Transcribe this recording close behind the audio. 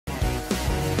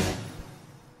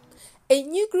A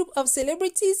new group of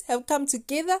celebrities have come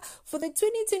together for the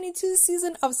 2022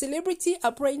 season of Celebrity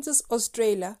Apprentice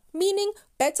Australia, meaning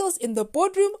battles in the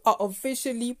boardroom are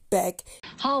officially back.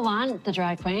 Hole 1, the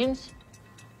drag queens.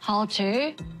 Hole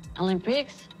 2,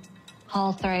 Olympics.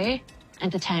 Hole 3,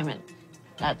 entertainment.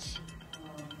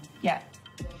 Yeah.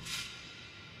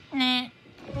 Nah.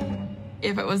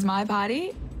 If it was my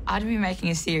party, I'd be making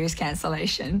a serious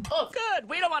cancellation. Oh, good.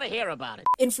 We don't want to hear about it.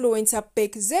 Influencer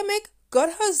Beck Zemek got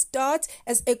her start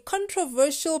as a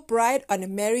controversial bride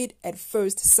on Married at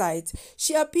First Sight.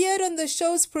 She appeared on the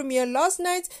show's premiere last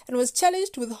night and was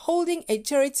challenged with holding a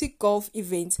charity golf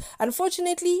event.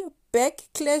 Unfortunately, Beck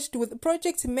clashed with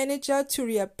Project Manager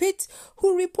Turia Pitt,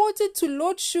 who reported to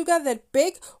Lord Sugar that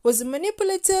Beck was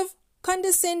manipulative,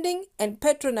 condescending, and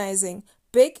patronizing.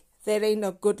 Beck, that ain't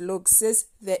a good look, sis.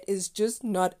 That is just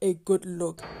not a good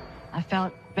look. I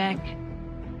felt Beck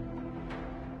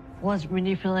was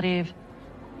manipulative,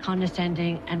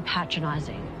 condescending, and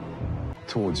patronizing.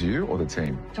 Towards you or the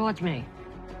team? Towards me.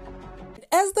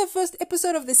 As the first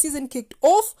episode of the season kicked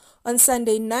off on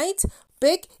Sunday night,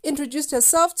 Beck introduced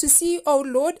herself to CEO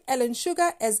Lord Alan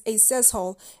Sugar as a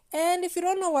sasshole. And if you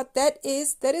don't know what that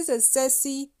is a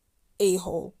sassy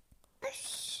a-hole.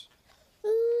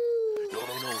 No.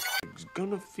 It's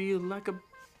gonna feel like a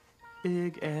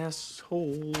big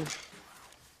asshole.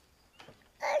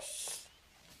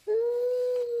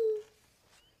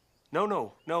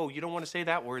 No, you don't want to say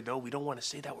that word, though. We don't want to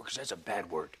say that word because that's a bad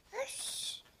word.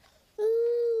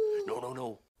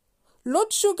 No.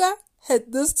 Lord Sugar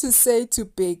had this to say to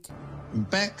Beck.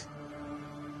 Beck,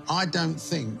 I don't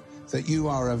think that you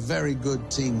are a very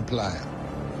good team player.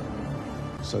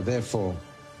 So therefore,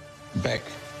 Beck,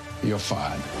 you're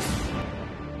fired.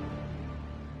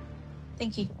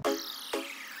 Thank you.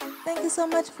 Thank you so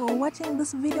much for watching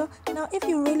this video. Now, if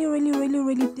you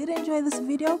really did enjoy this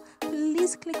video,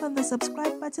 please click on the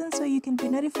subscribe button so you can be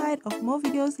notified of more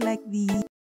videos like these.